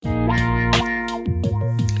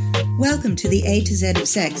Welcome to the A to Z of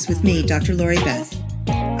Sex with me, Dr. Lori Beth.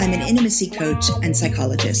 I'm an intimacy coach and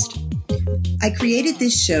psychologist. I created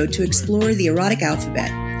this show to explore the erotic alphabet,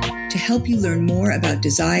 to help you learn more about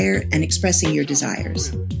desire and expressing your desires,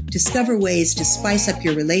 discover ways to spice up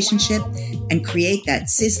your relationship, and create that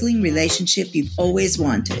sizzling relationship you've always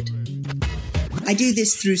wanted. I do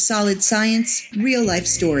this through solid science, real-life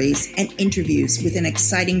stories, and interviews with an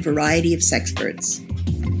exciting variety of sexperts.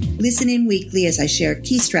 Listen in weekly as I share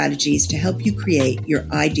key strategies to help you create your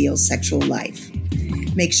ideal sexual life.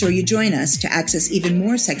 Make sure you join us to access even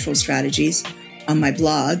more sexual strategies on my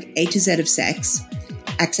blog, A to Z of Sex,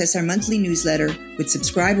 access our monthly newsletter with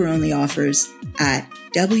subscriber-only offers at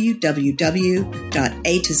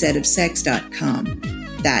www.atozofsex.com.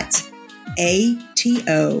 That's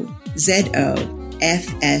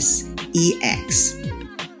ATOZOFSEX.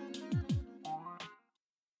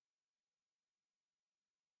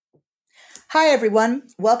 Hi, everyone.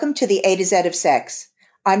 Welcome to the A to Z of Sex.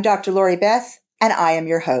 I'm Dr. Lori Beth, and I am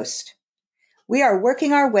your host. We are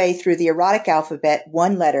working our way through the erotic alphabet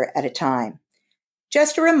one letter at a time.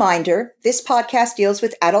 Just a reminder, this podcast deals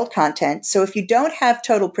with adult content, so if you don't have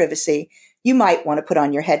total privacy, you might want to put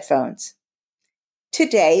on your headphones.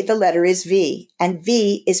 Today, the letter is V, and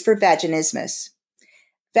V is for vaginismus.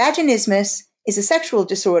 Vaginismus is a sexual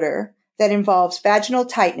disorder that involves vaginal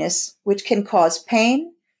tightness, which can cause pain,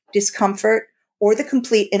 discomfort, or the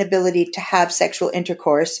complete inability to have sexual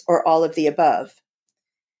intercourse, or all of the above.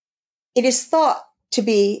 It is thought to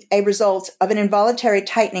be a result of an involuntary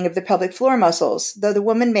tightening of the pelvic floor muscles, though the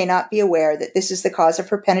woman may not be aware that this is the cause of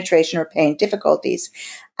her penetration or pain difficulties,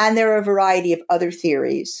 and there are a variety of other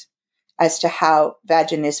theories as to how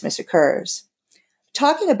vaginismus occurs.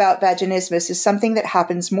 Talking about vaginismus is something that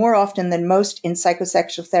happens more often than most in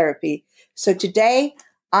psychosexual therapy, so today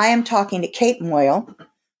I am talking to Kate Moyle,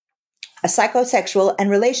 a psychosexual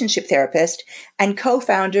and relationship therapist and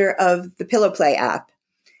co-founder of the Pillow Play app.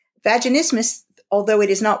 Vaginismus, although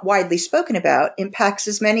it is not widely spoken about, impacts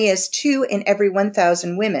as many as 2 in every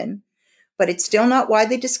 1,000 women, but it's still not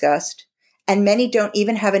widely discussed, and many don't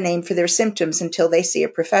even have a name for their symptoms until they see a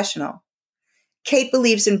professional. Kate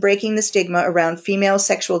believes in breaking the stigma around female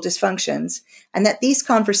sexual dysfunctions, and that these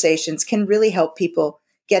conversations can really help people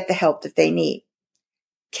get the help that they need.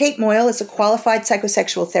 Kate Moyle is a qualified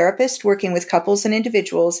psychosexual therapist working with couples and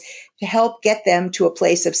individuals to help get them to a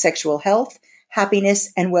place of sexual health,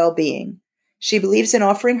 happiness, and well-being. She believes in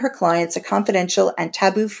offering her clients a confidential and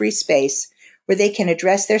taboo-free space where they can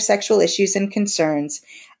address their sexual issues and concerns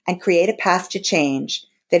and create a path to change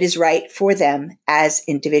that is right for them as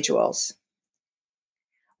individuals.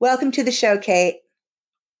 Welcome to the show, Kate.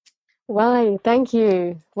 Why, thank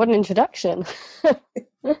you. What an introduction.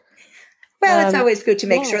 Well, it's always good to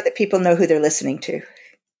make sure that people know who they're listening to.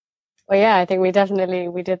 Well, yeah, I think we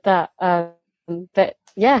did that. But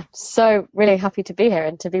yeah, so really happy to be here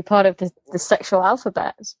and to be part of the sexual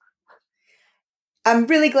alphabet. I'm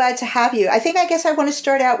really glad to have you. I guess I want to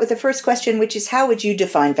start out with the first question, which is, how would you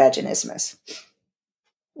define vaginismus?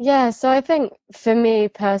 Yeah, so I think for me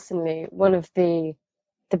personally, one of the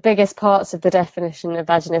biggest parts of the definition of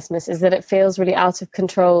vaginismus is that it feels really out of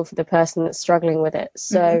control for the person that's struggling with it.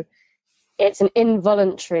 So it's an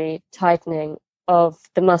involuntary tightening of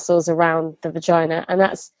the muscles around the vagina. And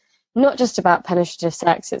that's not just about penetrative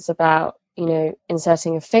sex. It's about,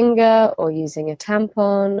 inserting a finger or using a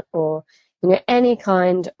tampon or, any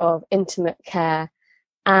kind of intimate care.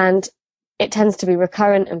 And it tends to be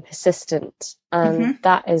recurrent and persistent. And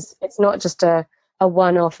it's not just a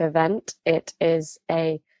one-off event. It is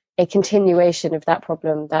a continuation of that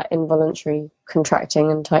problem, that involuntary contracting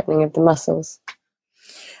and tightening of the muscles.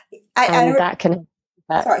 That can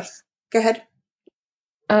have sorry, go ahead.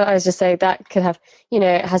 I was just saying that could have,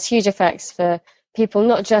 it has huge effects for people,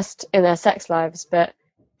 not just in their sex lives, but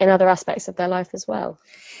in other aspects of their life as well.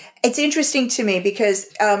 It's interesting to me because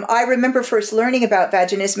I remember first learning about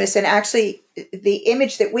vaginismus, and actually the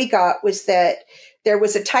image that we got was that there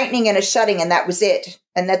was a tightening and a shutting, and that was it,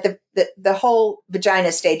 and that the whole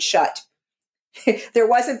vagina stayed shut. There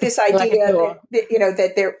wasn't this idea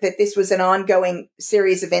that this was an ongoing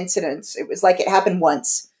series of incidents. It was like it happened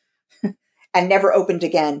once and never opened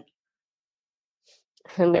again.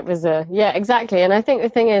 And it was exactly. And I think the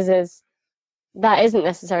thing is that isn't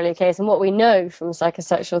necessarily the case. And what we know from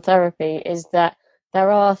psychosexual therapy is that there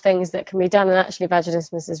are things that can be done, and actually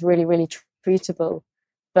vaginismus is really, really treatable.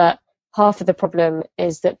 But half of the problem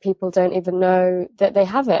is that people don't even know that they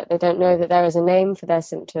have it. They don't know that there is a name for their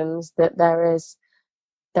symptoms, that there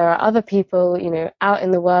are other people, out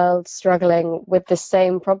in the world struggling with the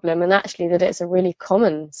same problem, and actually that it's a really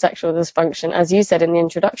common sexual dysfunction. As you said in the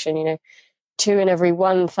introduction, 2 in every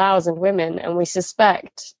 1,000 women, and we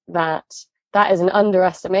suspect that that is an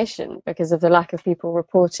underestimation because of the lack of people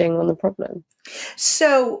reporting on the problem.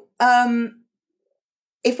 So,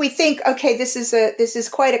 if we think, okay, this is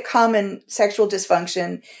quite a common sexual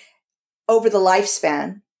dysfunction over the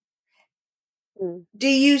lifespan, do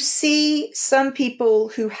you see some people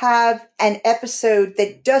who have an episode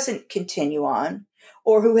that doesn't continue on,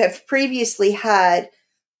 or who have previously had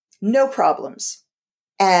no problems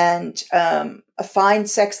and a fine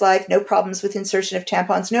sex life, no problems with insertion of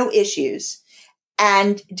tampons, no issues,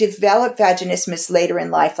 and develop vaginismus later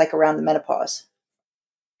in life, like around the menopause?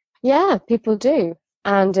 Yeah, people do.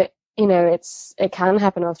 And it can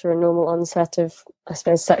happen after a normal onset of, I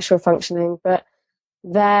suppose, sexual functioning, but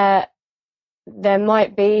there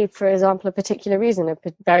might be, for example, a particular reason, a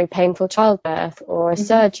very painful childbirth, or a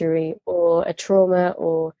surgery, or a trauma,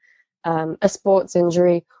 or a sports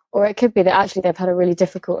injury, or it could be that actually they've had a really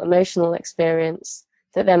difficult emotional experience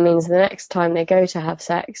that then means the next time they go to have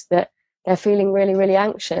sex that they're feeling really, really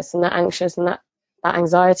anxious, and that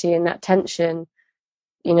anxiety and that tension,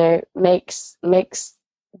 makes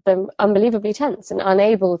them unbelievably tense and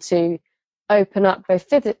unable to open up both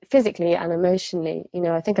physically and emotionally.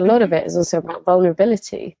 I think a lot of it is also about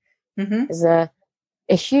vulnerability. Is a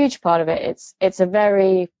huge part of it. It's a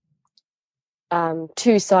very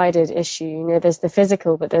two-sided issue. There's the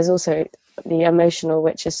physical, but there's also the emotional,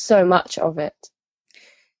 which is so much of it.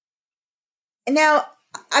 Now,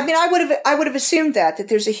 I mean, I would have assumed that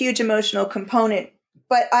there's a huge emotional component,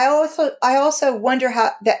 but I also wonder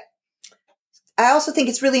I also think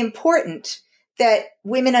it's really important that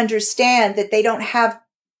women understand that they don't have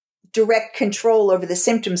direct control over the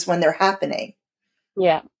symptoms when they're happening.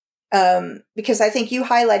 Yeah. Because I think you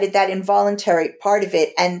highlighted that involuntary part of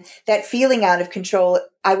it, and that feeling out of control,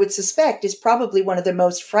 I would suspect, is probably one of the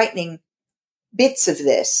most frightening bits of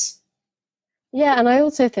this. Yeah, and I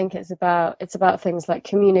also think it's about things like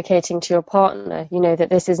communicating to your partner, that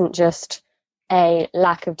this isn't just a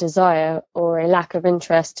lack of desire or a lack of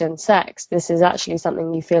interest in sex. This is actually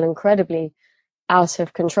something you feel incredibly out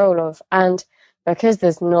of control of. And because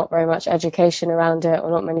there's not very much education around it, or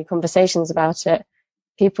not many conversations about it,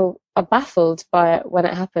 people are baffled by it when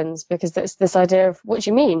it happens, because it's this idea of, what do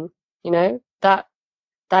you mean? That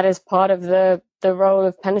is part of the role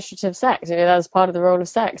of penetrative sex. That's part of the role of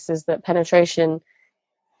sex, is that penetration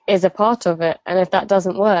is a part of it. And if that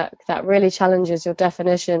doesn't work, that really challenges your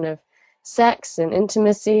definition of sex and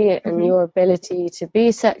intimacy and your ability to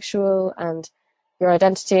be sexual and your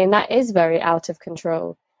identity. And that is very out of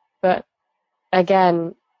control. But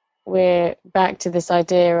again, we're back to this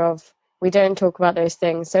idea of, we don't talk about those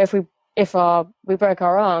things. So if we broke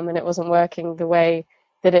our arm and it wasn't working the way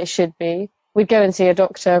that it should be, we'd go and see a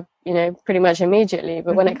doctor, pretty much immediately.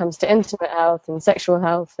 But when it comes to intimate health and sexual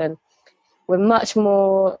health, and we're much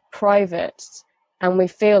more private, and we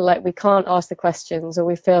feel like we can't ask the questions, or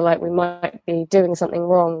we feel like we might be doing something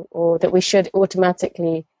wrong, or that we should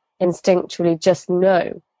automatically, instinctually just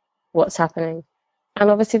know what's happening.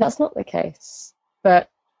 And obviously that's not the case.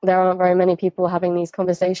 But there aren't very many people having these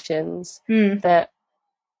conversations that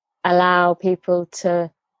allow people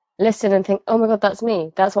to listen and think, oh my God, that's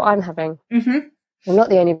me. That's what I'm having. I'm not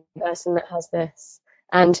the only person that has this.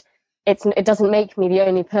 And it doesn't make me the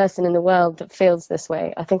only person in the world that feels this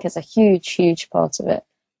way. I think it's a huge, huge part of it.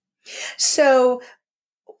 So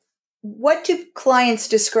what do clients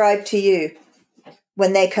describe to you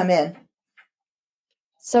when they come in?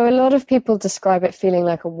 So a lot of people describe it feeling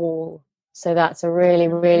like a wall. So that's a really,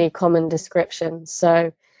 really common description.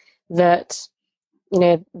 So that,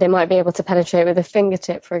 they might be able to penetrate with a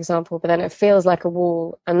fingertip, for example, but then it feels like a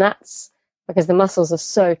wall. And that's because the muscles are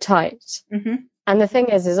so tight. And the thing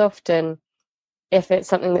is often, if it's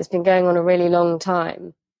something that's been going on a really long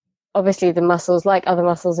time, obviously the muscles, like other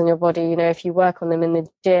muscles in your body, if you work on them in the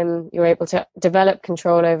gym, you're able to develop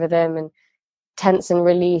control over them and tense and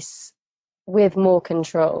release with more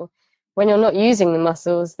control. When you're not using the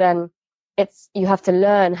muscles, then you have to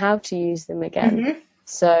learn how to use them again.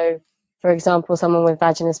 So, for example, someone with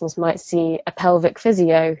vaginismus might see a pelvic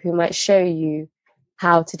physio who might show you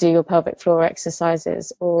how to do your pelvic floor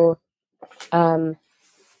exercises, or you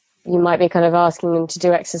might be kind of asking them to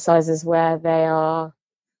do exercises where they are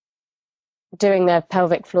doing their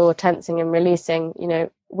pelvic floor tensing and releasing,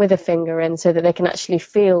 with a finger in, so that they can actually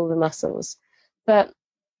feel the muscles. But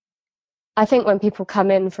I think when people come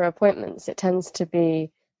in for appointments, it tends to be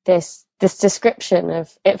this description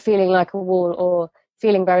of it feeling like a wall, or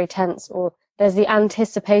feeling very tense, or there's the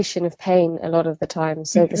anticipation of pain a lot of the time.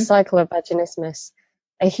 So the cycle of vaginismus,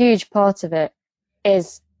 a huge part of it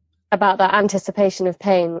is about that anticipation of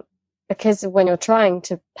pain, because when you're trying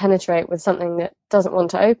to penetrate with something that doesn't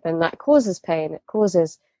want to open, that causes pain. It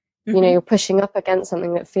causes, you're pushing up against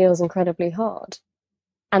something that feels incredibly hard.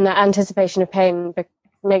 And that anticipation of pain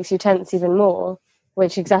makes you tense even more,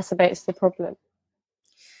 which exacerbates the problem.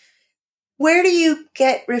 Where do you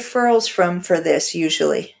get referrals from for this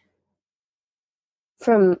usually?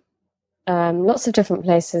 From lots of different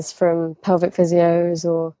places, from pelvic physios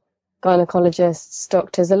or gynecologists,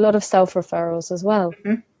 doctors, a lot of self-referrals as well.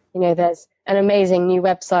 There's an amazing new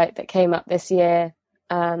website that came up this year,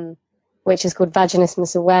 which is called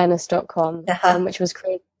vaginismusawareness.com, which was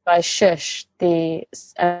created by Shush, the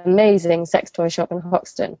amazing sex toy shop in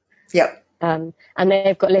Hoxton. Yep. And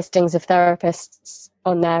they've got listings of therapists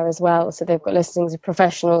on there as well. So they've got listings of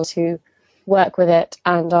professionals who work with it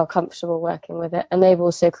and are comfortable working with it. And they've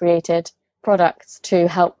also created products to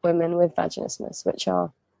help women with vaginismus, which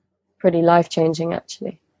are pretty life-changing,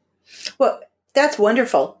 actually. Well, that's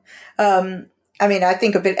wonderful. I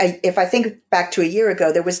think of it, if I think back to a year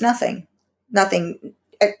ago, there was nothing.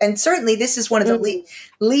 And certainly this is one of the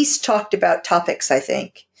least talked about topics, I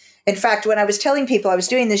think. In fact, when I was telling people I was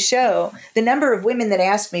doing this show, the number of women that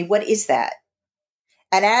asked me, what is that?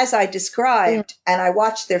 And as I described, and I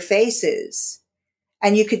watched their faces,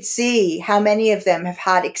 and you could see how many of them have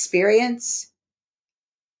had experience,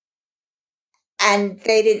 and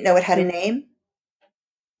they didn't know it had a name.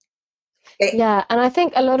 Yeah, and I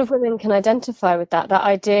think a lot of women can identify with that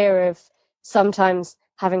idea of sometimes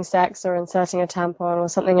having sex or inserting a tampon or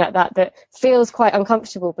something like that feels quite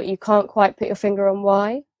uncomfortable, but you can't quite put your finger on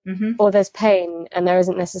why. Or there's pain and there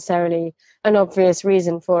isn't necessarily an obvious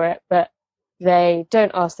reason for it, but they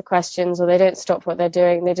don't ask the questions or they don't stop what they're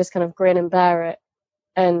doing. They just kind of grin and bear it.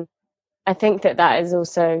 And I think that is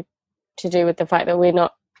also to do with the fact that we're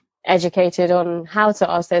not educated on how to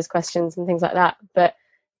ask those questions and things like that. But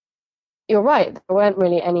you're right, there weren't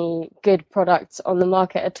really any good products on the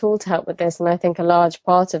market at all to help with this. And I think a large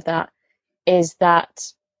part of that is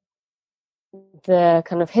that the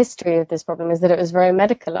kind of history of this problem is that it was very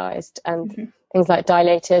medicalized, and things like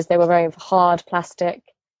dilators, they were very hard plastic.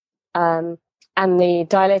 And the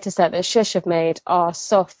dilator set that Shush have made are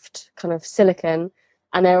soft kind of silicone,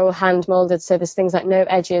 and they're all hand molded. So there's things like no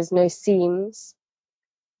edges, no seams.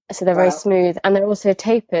 So they're very smooth, and they're also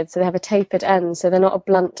tapered. So they have a tapered end. So they're not a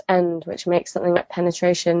blunt end, which makes something like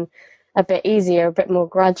penetration a bit easier, a bit more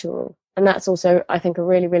gradual. And that's also, I think, a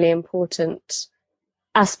really, really important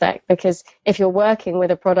aspect, because if you're working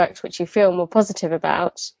with a product which you feel more positive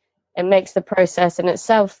about, it makes the process in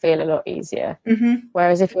itself feel a lot easier.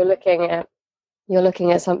 Whereas if you're looking at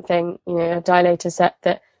something, a dilator set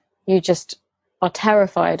that you just are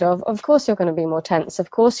terrified of course you're going to be more tense.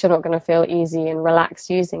 Of course you're not going to feel easy and relaxed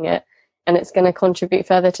using it, and it's going to contribute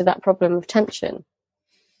further to that problem of tension.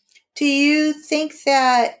 Do you think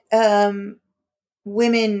that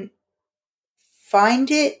women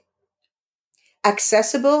find it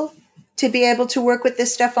accessible to be able to work with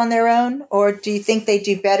this stuff on their own, or do you think they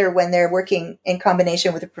do better when they're working in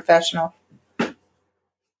combination with a professional?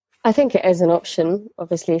 I think it is an option,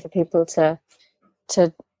 obviously, for people to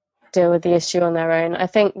deal with the issue on their own. I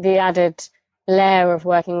think the added layer of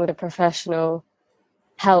working with a professional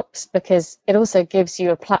helps because it also gives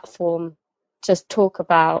you a platform to talk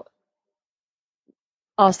about,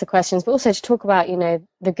 ask the questions, but also to talk about,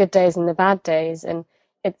 the good days and the bad days. And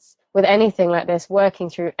it's with anything like this, working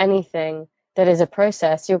through anything that is a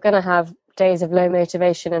process, you're going to have days of low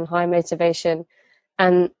motivation and high motivation.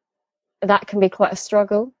 And that can be quite a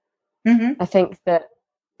struggle. I think that,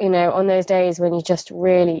 on those days when you just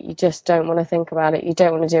don't want to think about it, you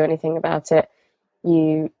don't want to do anything about it,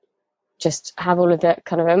 you just have all of that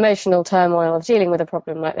kind of emotional turmoil of dealing with a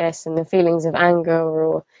problem like this, and the feelings of anger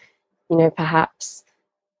or, perhaps,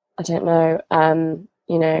 I don't know,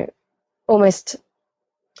 almost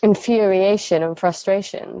infuriation and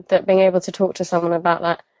frustration, that being able to talk to someone about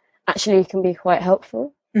that actually can be quite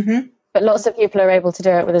helpful. But lots of people are able to do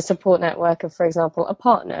it with a support network of, for example, a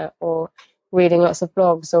partner, or reading lots of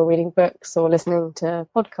blogs, or reading books, or listening to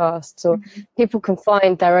podcasts, or people can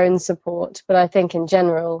find their own support. But I think in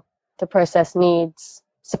general, the process needs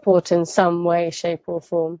support in some way, shape or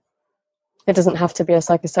form. It doesn't have to be a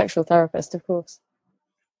psychosexual therapist, of course.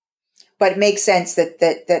 But it makes sense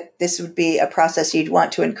that this would be a process you'd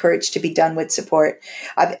want to encourage to be done with support.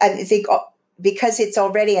 I think because it's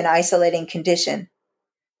already an isolating condition,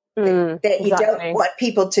 that exactly. You don't want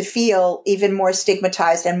people to feel even more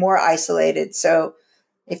stigmatized and more isolated. So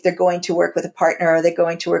if they're going to work with a partner, or they're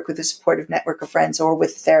going to work with a supportive network of friends, or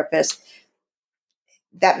with a therapist,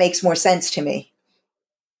 that makes more sense to me.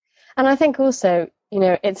 And I think also,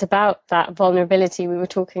 it's about that vulnerability we were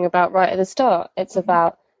talking about right at the start. It's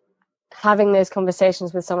about having those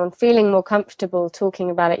conversations with someone, feeling more comfortable talking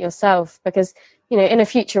about it yourself, because, you know, in a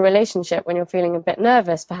future relationship, when you're feeling a bit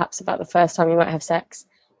nervous, perhaps about the first time you might have sex,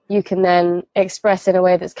 you can then express in a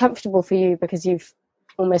way that's comfortable for you because you've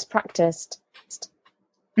almost practiced.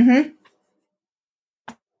 Mm-hmm.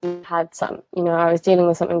 Had some, you know, I was dealing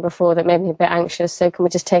with something before that made me a bit anxious, so can we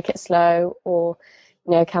just take it slow, or,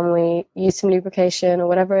 you know, can we use some lubrication or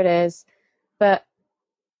whatever it is. But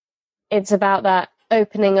it's about that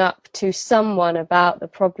opening up to someone about the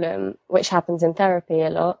problem, which happens in therapy a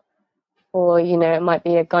lot, or, you know, it might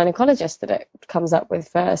be a gynecologist that it comes up with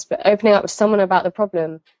first, but opening up to someone about the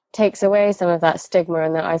problem takes away some of that stigma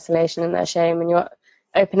and that isolation and that shame, and you're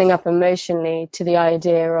opening up emotionally to the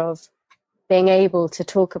idea of being able to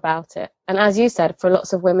talk about it. And as you said, for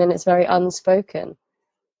lots of women, it's very unspoken.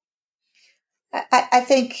 I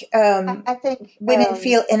think women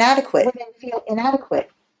feel inadequate.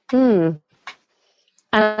 And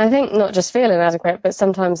I think not just feel inadequate, but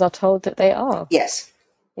sometimes are told that they are. Yes.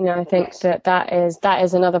 You know, I think that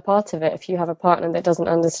is another part of it. If you have a partner that doesn't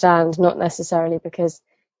understand, not necessarily because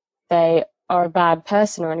they are a bad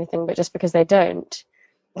person or anything, but just because they don't,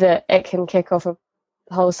 that it can kick off a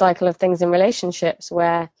whole cycle of things in relationships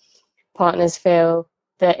where partners feel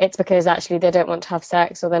that it's because actually they don't want to have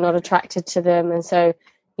sex or they're not attracted to them. And so,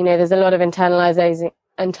 you know, there's a lot of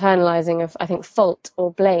internalizing of, I think, fault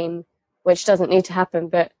or blame, which doesn't need to happen,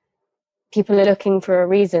 but people are looking for a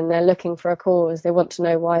reason, they're looking for a cause, they want to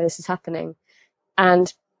know why this is happening.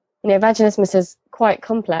 And, you know, vaginismus is quite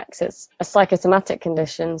complex. It's a psychosomatic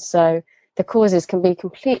condition, so the causes can be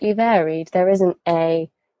completely varied. There isn't a,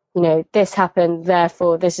 you know, this happened,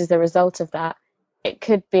 therefore this is the result of that. It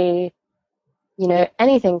could be, you know,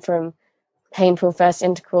 anything from painful first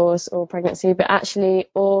intercourse or pregnancy, but actually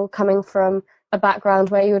all coming from a background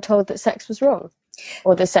where you were told that sex was wrong,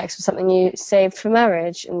 or that sex was something you saved for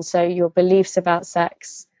marriage, and so your beliefs about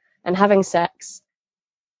sex and having sex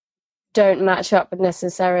don't match up with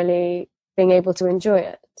necessarily being able to enjoy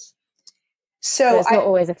it. So it's not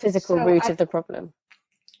always a physical root of the problem.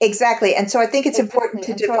 Exactly. And so I think it's important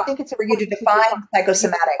for you to define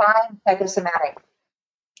psychosomatic.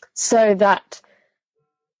 So that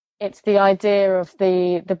it's the idea of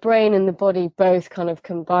the brain and the body both kind of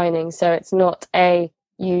combining. So it's not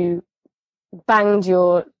you banged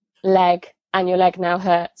your leg and your leg now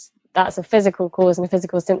hurts. That's a physical cause and a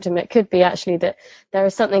physical symptom. It could be actually that there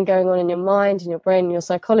is something going on in your mind, in your brain, in your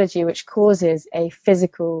psychology, which causes a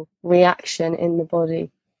physical reaction in the body.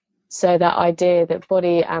 So that idea that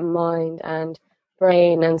body and mind and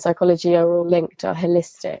brain and psychology are all linked, are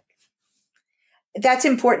holistic. That's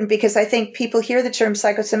important because I think people hear the term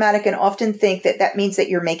psychosomatic and often think that that means that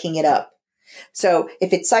you're making it up. So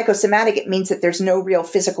if it's psychosomatic, it means that there's no real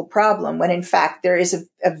physical problem, when in fact there is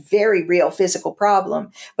a very real physical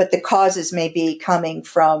problem, but the causes may be coming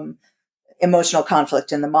from emotional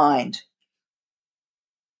conflict in the mind.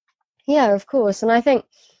 Yeah, of course. And I think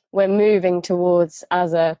we're moving towards,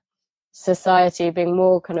 as a society, being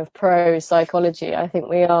more kind of pro psychology. I think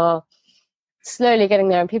we are slowly getting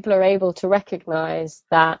there, and people are able to recognize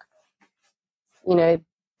that, you know,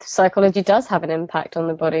 psychology does have an impact on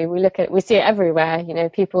the body. We see it everywhere. You know,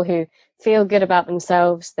 people who feel good about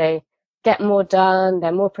themselves, they get more done,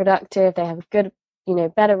 they're more productive, they have good, you know,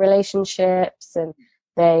 better relationships, and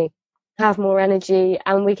they have more energy.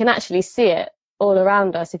 And we can actually see it all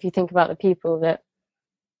around us. If you think about the people that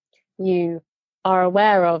you are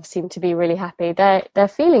aware of seem to be really happy, they're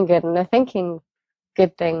feeling good and they're thinking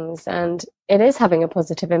good things, and it is having a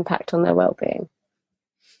positive impact on their well-being.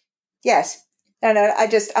 Yes. And I'm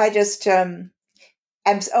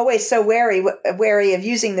always so wary of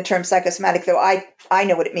using the term psychosomatic, though I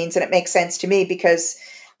know what it means and it makes sense to me, because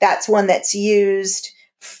that's one that's used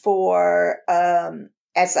for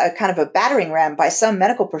as a kind of a battering ram by some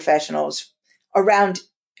medical professionals around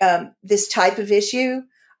this type of issue,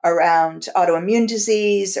 around autoimmune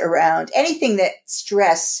disease, around anything that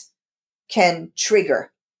stress can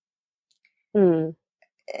trigger.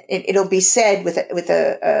 It'll be said with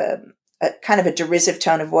a kind of a derisive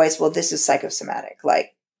tone of voice, well, this is psychosomatic,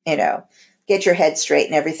 like, you know, get your head straight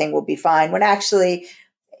and everything will be fine, when actually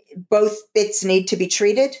both bits need to be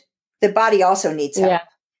treated. The body also needs help. Yeah.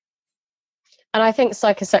 And I think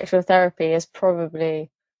psychosexual therapy is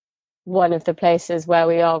probably one of the places where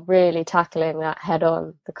we are really tackling that head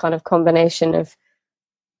on, the kind of combination of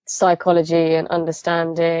psychology and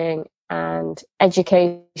understanding and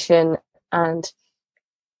education and,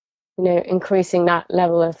 you know, increasing that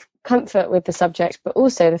level of comfort with the subject, but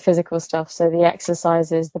also the physical stuff. So the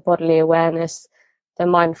exercises, the bodily awareness, the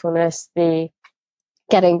mindfulness, the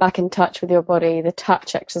getting back in touch with your body, the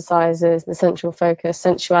touch exercises, the sensual focus,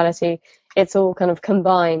 sensuality, it's all kind of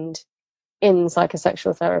combined in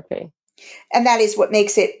psychosexual therapy. And that is what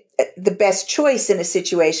makes it the best choice in a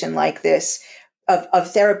situation like this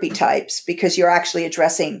of therapy types, because you're actually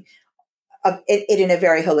addressing it in a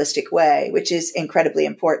very holistic way, which is incredibly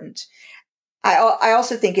important. I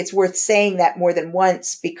also think it's worth saying that more than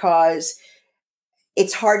once, because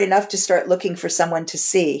it's hard enough to start looking for someone to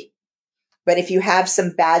see. But if you have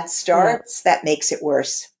some bad starts, that makes it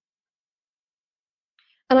worse.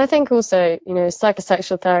 And I think also,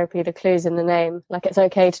 psychosexual therapy, the clue's in the name. Like, it's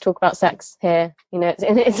okay to talk about sex here.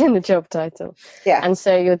 It's in the job title. Yeah. And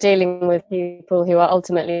so you're dealing with people who are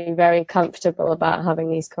ultimately very comfortable about having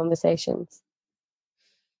these conversations.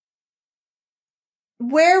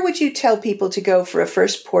 Where would you tell people to go for a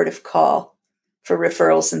first port of call for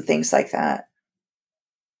referrals and things like that?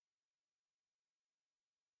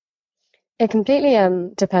 It completely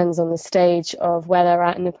depends on the stage of where they're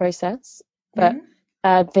at in the process. But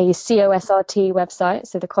the COSRT website,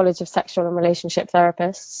 so the College of Sexual and Relationship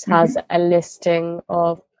Therapists, has a listing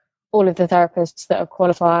of all of the therapists that are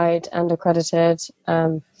qualified and accredited.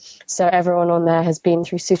 So everyone on there has been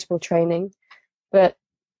through suitable training. But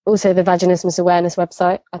also the Vaginismus Awareness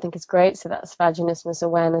website, I think is great. So that's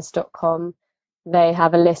vaginismusawareness.com. They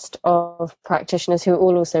have a list of practitioners who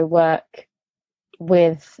all also work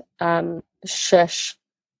with shush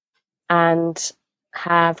and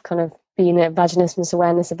have kind of been at vaginismus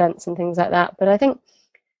awareness events and things like that. But I think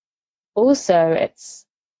also it's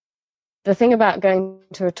the thing about going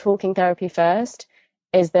to a talking therapy first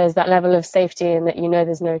is there's that level of safety in that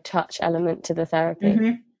there's no touch element to the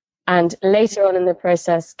therapy. And later on in the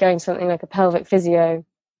process, going to something like a pelvic physio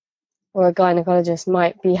or a gynecologist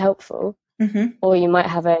might be helpful. Or you might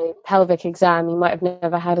have a pelvic exam. You might have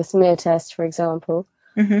never had a smear test, for example.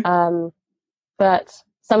 But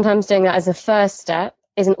sometimes doing that as a first step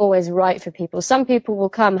isn't always right for people. Some people will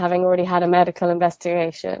come having already had a medical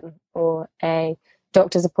investigation or a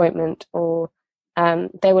doctor's appointment, or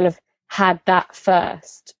they will have had that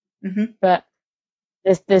first. But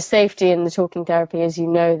the safety in the talking therapy is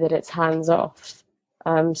that it's hands off.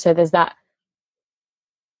 So there's that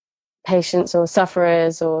patients or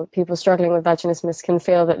sufferers or people struggling with vaginismus can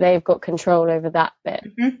feel that they've got control over that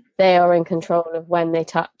bit. They are in control of when they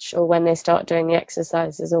touch or when they start doing the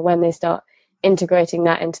exercises or when they start integrating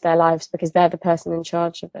that into their lives, because they're the person in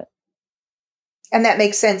charge of it. And that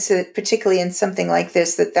makes sense, particularly in something like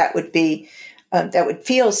this, that would be that would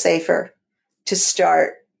feel safer to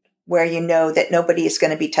start where that nobody is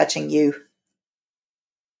going to be touching you.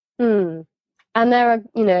 And there are,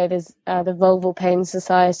 there's the Vulval Pain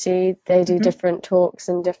Society. They do different talks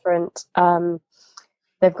and different,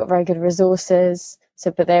 they've got very good resources.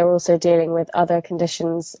 So, but they're also dealing with other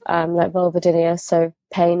conditions like vulvodynia, so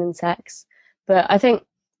pain and sex. But I think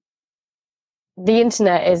the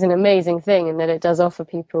internet is an amazing thing in that it does offer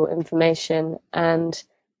people information and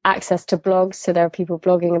access to blogs. So there are people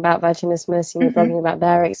blogging about vaginismus, blogging about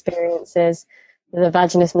their experiences. The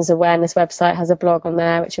Vaginismus Awareness website has a blog on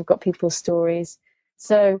there which have got people's stories.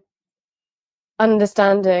 So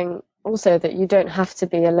understanding also that you don't have to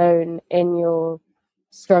be alone in your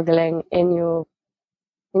struggling, in your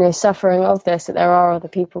suffering of this, that there are other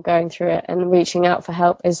people going through it, and reaching out for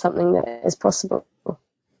help is something that is possible.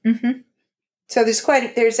 So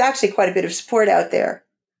there's actually quite a bit of support out there.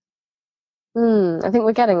 I think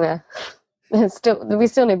we're getting there. We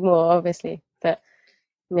still need more, obviously, but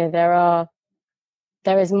there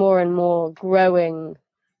is more and more growing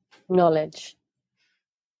knowledge.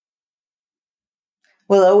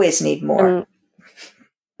 We'll always need more.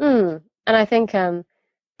 And I think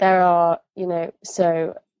there are,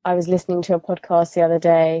 so I was listening to a podcast the other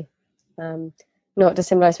day, not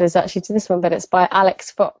dissimilar, I suppose, actually to this one, but it's by Alex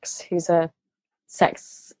Fox, who's a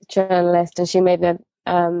sex journalist, and she made a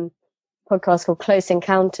podcast called Close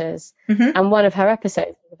Encounters, and one of her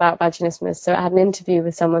episodes was about vaginismus. So it had an interview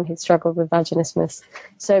with someone who'd struggled with vaginismus.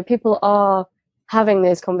 So people are having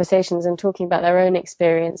those conversations and talking about their own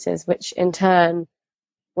experiences, which in turn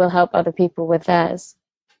will help other people with theirs.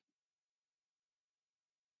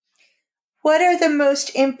 What are the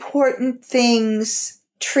most important things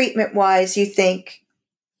treatment-wise you think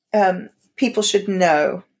people should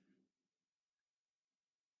know?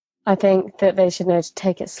 I think that they should know to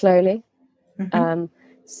take it slowly.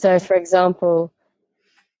 So, for example,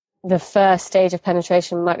 the first stage of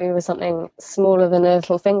penetration might be with something smaller than a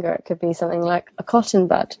little finger. It could be something like a cotton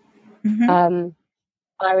bud.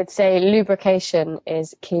 I would say lubrication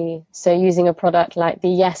is key. So using a product like the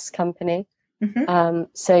Yes company.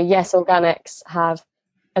 So Yes Organics have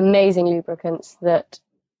amazing lubricants that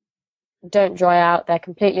don't dry out. They're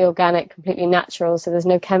completely organic, completely natural, so there's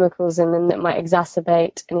no chemicals in them that might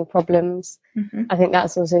exacerbate any problems. I think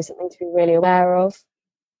that's also something to be really aware of.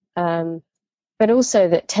 But also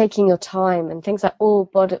that taking your time and things like all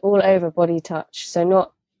over body touch, so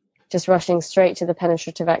not just rushing straight to the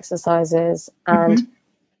penetrative exercises, and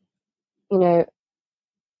you know,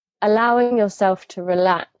 allowing yourself to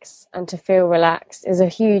relax and to feel relaxed is a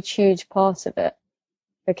huge part of it,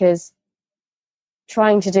 because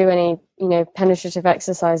trying to do any, penetrative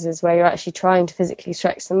exercises where you're actually trying to physically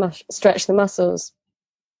stretch the muscles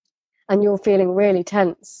and you're feeling really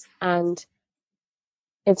tense, and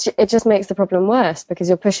it just makes the problem worse because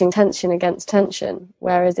you're pushing tension against tension.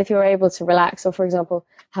 Whereas if you're able to relax, or for example,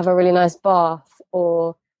 have a really nice bath,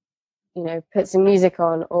 or, put some music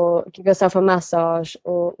on, or give yourself a massage,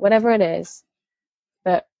 or whatever it is,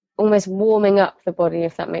 but almost warming up the body,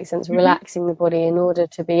 if that makes sense, relaxing the body in order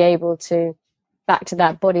to be able to back to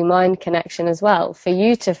that body-mind connection as well, for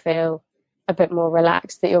you to feel a bit more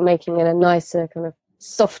relaxed, that you're making it a nicer, kind of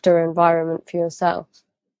softer environment for yourself.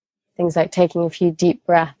 Things like taking a few deep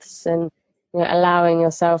breaths and allowing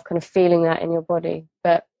yourself kind of feeling that in your body.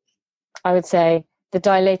 But I would say the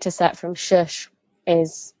dilator set from Shush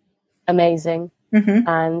is amazing,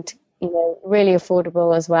 and really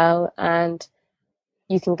affordable as well. And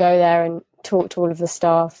you can go there and talk to all of the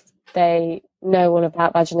staff. They know all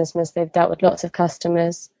about vaginismus. They've dealt with lots of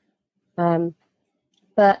customers.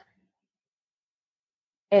 But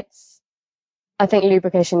I think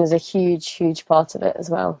lubrication is a huge part of it as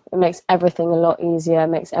well. It makes everything a lot easier. It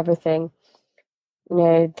makes everything,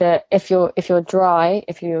 that if you're dry,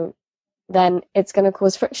 then it's going to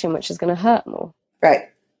cause friction, which is going to hurt more. Right.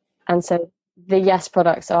 And so the Yes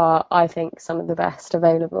products are, I think, some of the best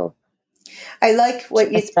available. I like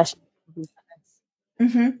what you, especially.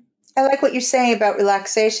 I like what you're saying about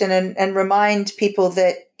relaxation, and remind people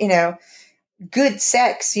that, good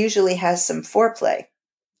sex usually has some foreplay.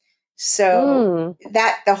 So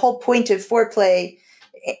that the whole point of foreplay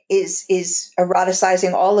is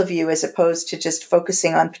eroticizing all of you, as opposed to just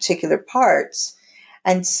focusing on particular parts.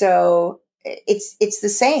 And so it's the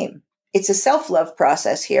same. It's a self-love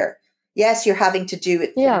process here. Yes, you're having to do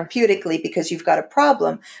it therapeutically because you've got a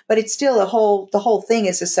problem, but it's still the whole thing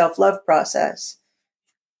is a self-love process.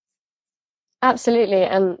 Absolutely.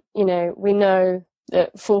 And, we know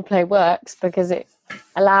that foreplay works because it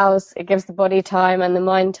gives the body time and the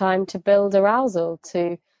mind time to build arousal,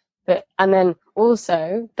 and then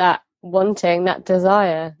also that wanting, that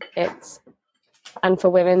desire, and for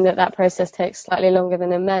women that process takes slightly longer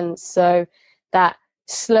than in men. So that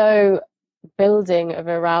slow building of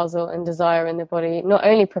arousal and desire in the body not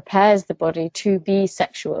only prepares the body to be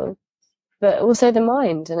sexual, but also the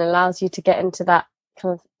mind, and allows you to get into that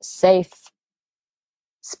kind of safe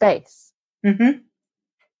space. And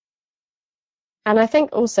I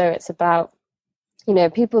think also it's about,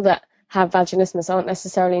 people that have vaginismus aren't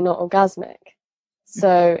necessarily not orgasmic.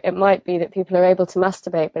 So it might be that people are able to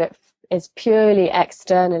masturbate, but it's purely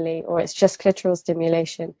externally, or it's just clitoral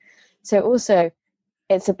stimulation. So also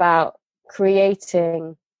it's about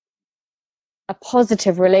creating a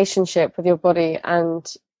positive relationship with your body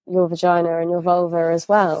and your vagina and your vulva as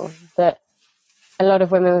well. That a lot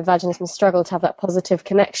of women with vaginismus struggle to have that positive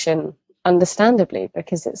connection, understandably,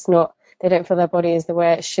 because they don't feel their body is the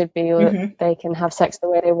way it should be, or that they can have sex the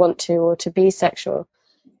way they want to, or to be sexual.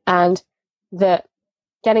 And that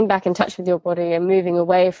getting back in touch with your body and moving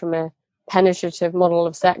away from a penetrative model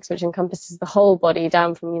of sex, which encompasses the whole body,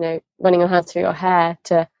 down from, running your hands through your hair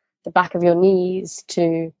to the back of your knees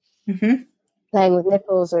to playing with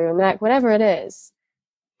nipples or your neck, whatever it is,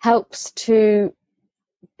 helps to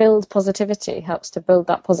build positivity, helps to build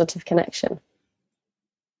that positive connection.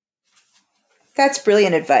 That's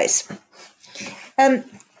brilliant advice. Can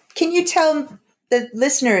you tell the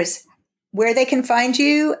listeners where they can find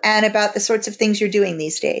you and about the sorts of things you're doing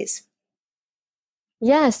these days?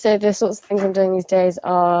 Yeah, so the sorts of things I'm doing these days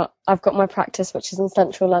are, I've got my practice, which is in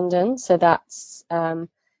central London. So that's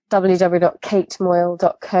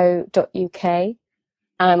www.katemoyle.co.uk. And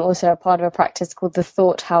I'm also a part of a practice called the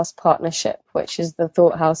Thought House Partnership, which is the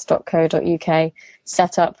thoughthouse.co.uk,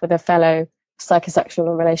 set up with a fellow psychosexual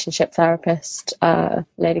and relationship therapist, a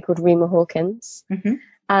lady called Rima Hawkins.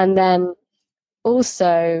 And then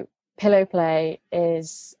also Pillow Play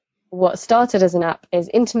is what started as an app,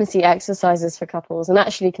 is intimacy exercises for couples, and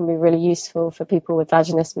actually can be really useful for people with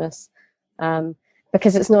vaginismus,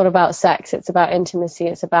 because it's not about sex, it's about intimacy,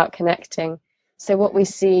 it's about connecting. So what we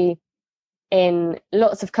see in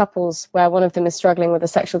lots of couples where one of them is struggling with a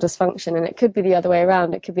sexual dysfunction, and it could be the other way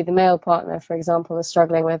around, it could be the male partner, for example, is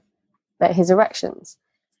struggling with his erections,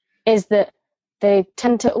 is that they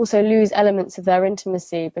tend to also lose elements of their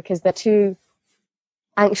intimacy because they're too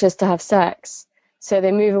anxious to have sex. So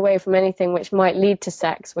they move away from anything which might lead to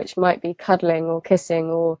sex, which might be cuddling or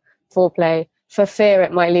kissing or foreplay, for fear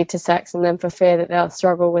it might lead to sex, and then for fear that they'll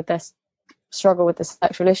struggle with the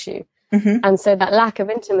sexual issue. Mm-hmm. And so that lack of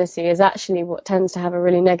intimacy is actually what tends to have a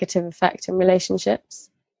really negative effect in relationships.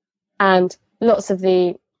 And lots of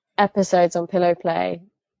the episodes on Pillow Play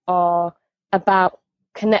are about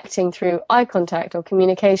connecting through eye contact or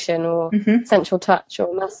communication or sensual touch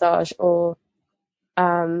or massage or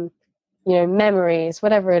memories,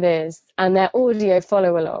 whatever it is, and their audio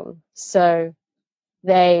follow along. So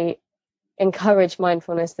they encourage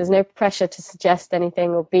mindfulness. There's no pressure to suggest anything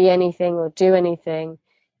or be anything or do anything.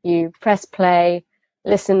 You press play,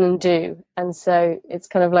 listen and do. And so it's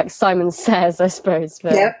kind of like Simon Says, I suppose,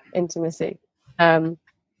 for intimacy. And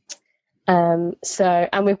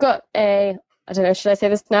we've got I don't know, should I say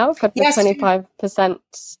this now? We've got the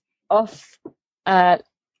 25% off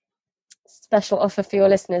special offer for your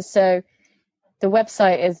listeners. So the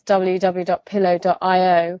website is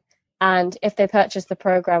www.pillow.io. And if they purchase the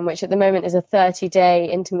program, which at the moment is a 30-day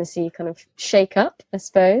intimacy kind of shake-up, I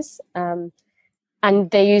suppose, and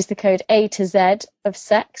they use the code A to Z of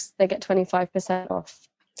sex, they get 25% off.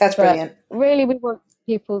 That's brilliant. Really, we want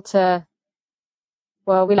people to,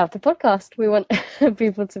 well, we love the podcast. We want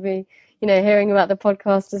people to be, hearing about the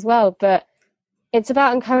podcast as well. But it's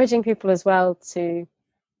about encouraging people as well to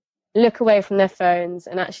look away from their phones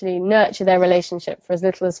and actually nurture their relationship for as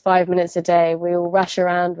little as 5 minutes a day. We all rush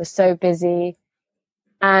around, we're so busy,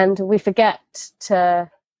 and we forget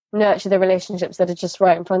to nurture the relationships that are just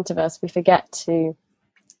right in front of us. We forget to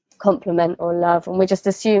compliment or love, and we just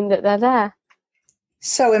assume that they're there.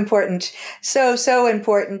 So important. So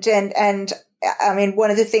important. And I mean,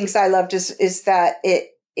 one of the things I loved is that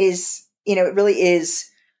it is, it really is,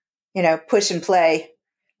 push and play.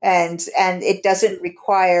 And it doesn't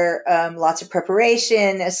require lots of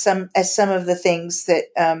preparation as some of the things that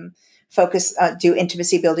do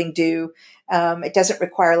intimacy building do. It doesn't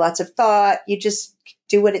require lots of thought. You just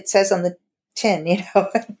do what it says on the tin,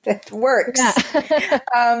 that works.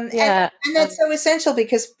 Yeah. And that's so essential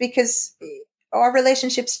because our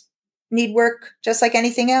relationships need work just like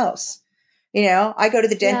anything else. I go to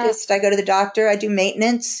the dentist, I go to the doctor, I do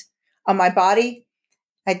maintenance on my body.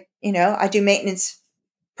 I do maintenance,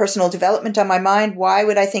 personal development on my mind. Why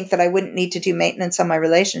would I think that I wouldn't need to do maintenance on my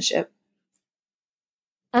relationship?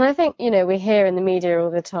 And I think, we hear in the media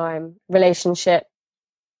all the time, relationships,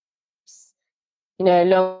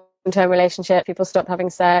 long-term relationship, people stop having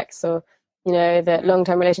sex, or, that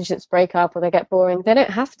long-term relationships break up or they get boring. They don't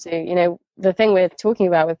have to. The thing we're talking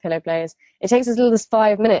about with Pillow Play is it takes as little as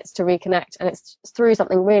 5 minutes to reconnect. And it's through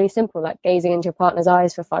something really simple, like gazing into your partner's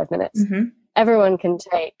eyes for 5 minutes. Mm-hmm. Everyone can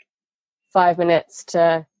take 5 minutes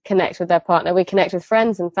to connect with their partner. We connect with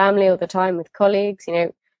friends and family all the time, with colleagues.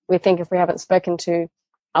 We think if we haven't spoken to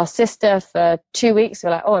our sister for 2 weeks, we're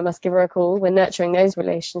like, oh, I must give her a call. We're nurturing those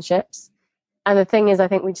relationships. And the thing is, I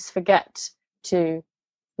think we just forget to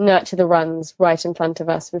nurture the ones right in front of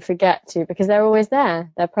us. We forget to, because they're always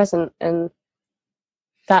there. They're present. And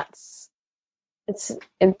that's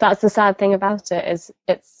the sad thing about it, is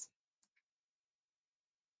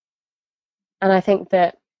and I think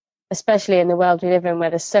that especially in the world we live in,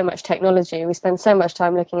 where there's so much technology, we spend so much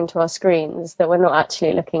time looking into our screens that we're not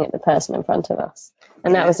actually looking at the person in front of us.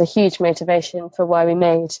 And that was a huge motivation for why we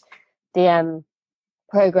made the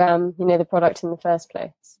program, the product in the first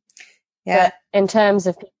place. Yeah. But in terms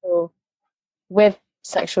of people with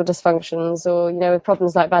sexual dysfunctions or, with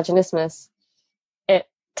problems like vaginismus, it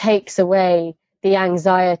takes away the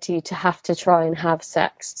anxiety to have to try and have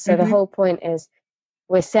sex. So the whole point is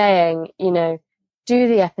we're saying, do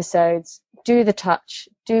the episodes, do the touch,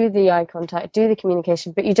 do the eye contact, do the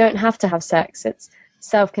communication, but you don't have to have sex. It's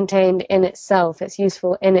self-contained in itself. It's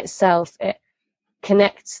useful in itself. It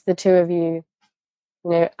connects the two of you,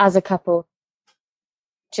 as a couple.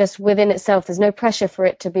 Just within itself, there's no pressure for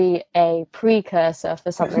it to be a precursor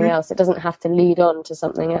for something else. It doesn't have to lead on to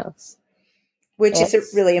something else. Which is a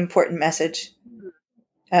really important message.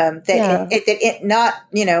 Not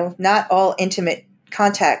all intimate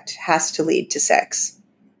contact has to lead to sex.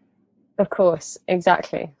 Of course,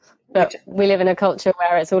 exactly. But we live in a culture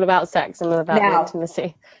where it's all about sex and not about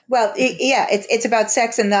intimacy. Well, it's about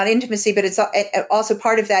sex and not intimacy, but it's also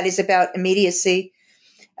part of that is about immediacy.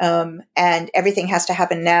 And everything has to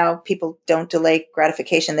happen now. People don't delay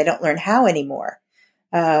gratification. They don't learn how anymore.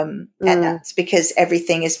 And that's because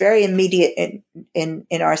everything is very immediate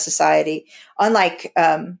in our society. Unlike,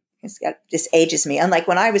 this ages me, unlike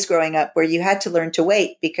when I was growing up, where you had to learn to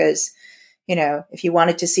wait because, If you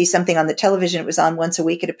wanted to see something on the television, it was on once a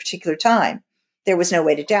week at a particular time. There was no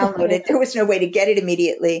way to download it. There was no way to get it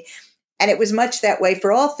immediately. And it was much that way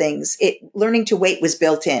for all things. Learning to wait was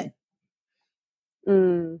built in.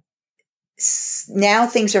 Now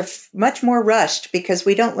things are much more rushed because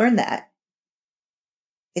we don't learn that.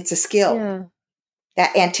 It's a skill. Yeah.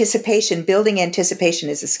 That anticipation, building anticipation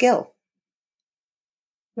is a skill.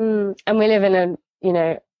 And we live in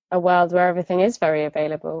a world where everything is very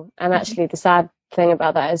available. And actually the sad thing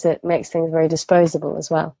about that is it makes things very disposable as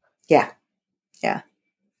well. Yeah. Yeah.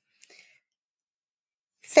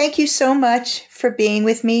 Thank you so much for being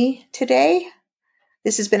with me today.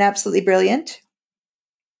 This has been absolutely brilliant.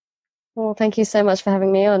 Well, thank you so much for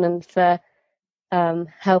having me on and for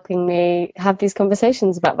helping me have these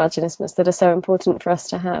conversations about vaginismus that are so important for us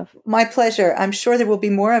to have. My pleasure. I'm sure there will be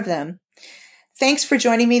more of them. Thanks for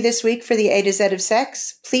joining me this week for the A to Z of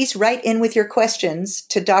Sex. Please write in with your questions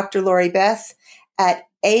to Dr. Lori Beth at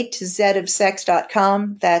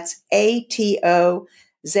atozofsex.com. That's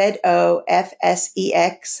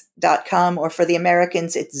atozofsex.com, or for the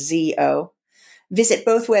Americans, it's ZO. Visit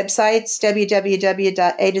both websites,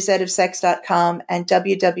 www.atozofsex.com and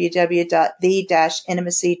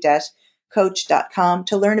www.the-intimacy-coach.com,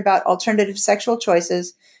 to learn about alternative sexual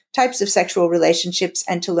choices, types of sexual relationships,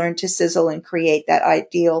 and to learn to sizzle and create that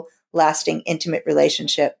ideal, lasting, intimate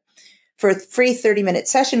relationship. For a free 30-minute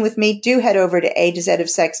session with me, do head over to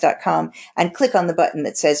atozofsex.com and click on the button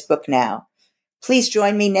that says Book Now. Please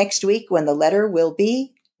join me next week when the letter will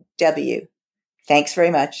be W. Thanks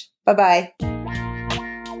very much. Bye-bye.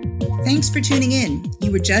 Thanks for tuning in.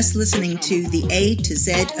 You were just listening to the A to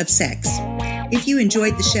Z of Sex. If you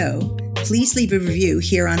enjoyed the show, please leave a review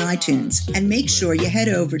here on iTunes and make sure you head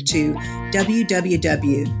over to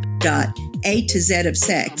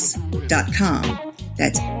www.atozofsex.com.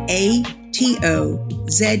 That's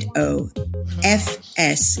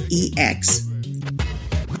ATOZOFSEX.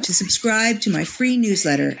 To subscribe to my free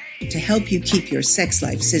newsletter to help you keep your sex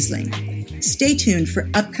life sizzling. Stay tuned for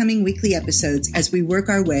upcoming weekly episodes as we work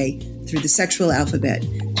our way through the sexual alphabet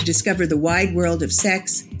to discover the wide world of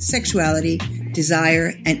sex, sexuality,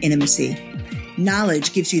 desire, and intimacy.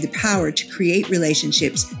 Knowledge gives you the power to create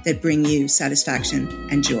relationships that bring you satisfaction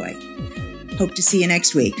and joy. Hope to see you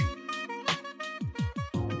next week.